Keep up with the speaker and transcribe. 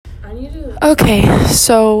Okay,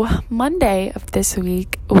 so Monday of this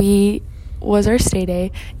week, was our stay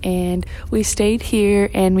day, and we stayed here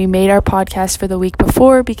and we made our podcast for the week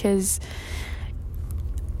before because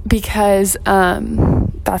that's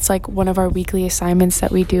like one of our weekly assignments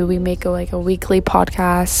that we do. We make a weekly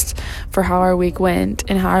podcast for how our week went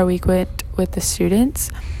and how our week went with the students.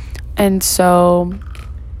 And so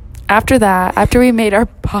after we made our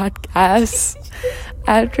podcast,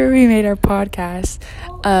 what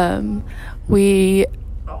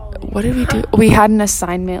did we do? We had an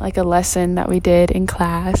assignment, like a lesson that we did in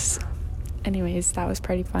class. Anyways, that was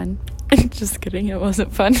pretty fun. Just kidding, it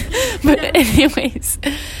wasn't fun. But anyways,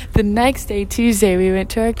 the next day, Tuesday, we went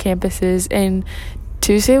to our campuses, and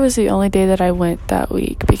Tuesday was the only day that I went that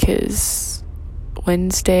week because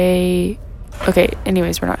Wednesday... Okay,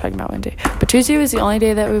 anyways, we're not talking about Wednesday. But Tuesday was the only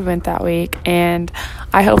day that we went that week, and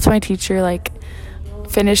I helped my teacher,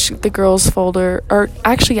 finish the girls folder. Or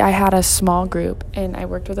actually, I had a small group, and I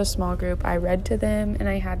worked with a small group. I read to them, and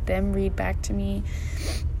I had them read back to me.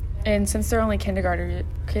 And since they're only kindergartners,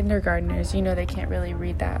 they can't really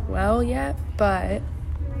read that well yet, but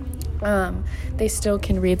they still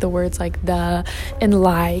can read the words like the and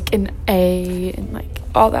like and a and like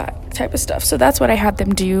all that type of stuff. So that's what I had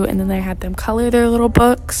them do, and then I had them color their little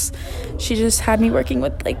books. She just had me working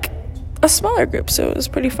with a smaller group, so it was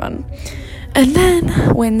pretty fun. And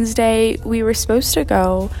then Wednesday we were supposed to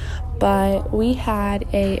go, but we had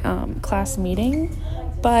a class meeting.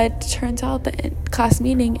 But turns out the class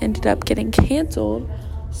meeting ended up getting canceled.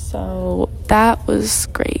 So that was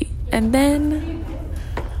great. And then,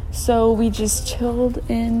 so we just chilled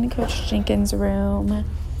in Coach Jenkins' room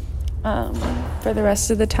for the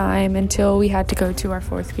rest of the time until we had to go to our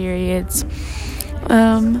fourth periods.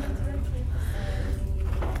 On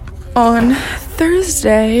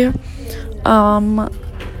Thursday,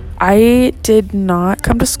 I did not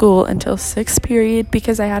come to school until 6th period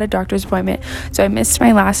because I had a doctor's appointment. So I missed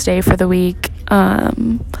my last day for the week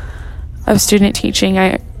of student teaching.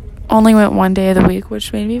 I only went one day of the week,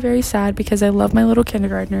 which made me very sad because I love my little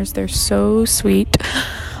kindergartners. They're so sweet.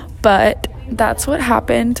 But that's what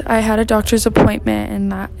happened. I had a doctor's appointment,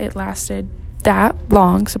 and that it lasted that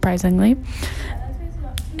long, surprisingly.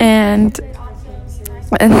 And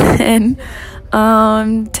then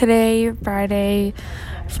today,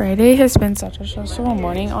 Friday has been such a stressful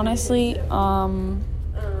morning, honestly.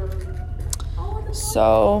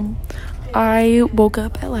 So I woke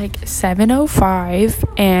up at 7:05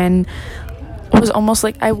 and was almost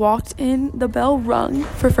I walked in, the bell rung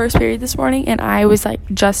for first period this morning, and I was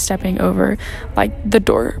just stepping over the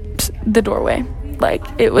doorway.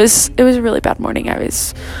 It was a really bad morning. I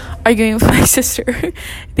was arguing with my sister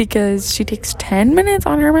because she takes 10 minutes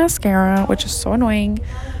on her mascara, which is so annoying.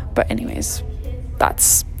 But anyways,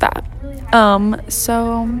 that's that.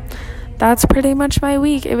 So that's pretty much my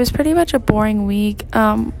week. It was pretty much a boring week.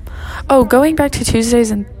 Going back to Tuesday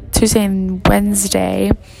and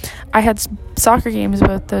Wednesday, I had soccer games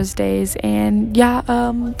both those days, and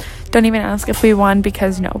don't even ask if we won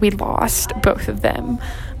because no, we lost both of them.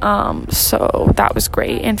 So that was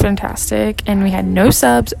great and fantastic, and we had no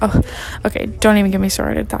subs. Oh, okay, don't even get me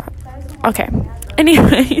started that. Okay,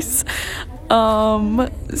 anyways,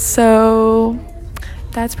 so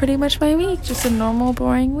that's pretty much my week, just a normal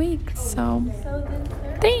boring week. So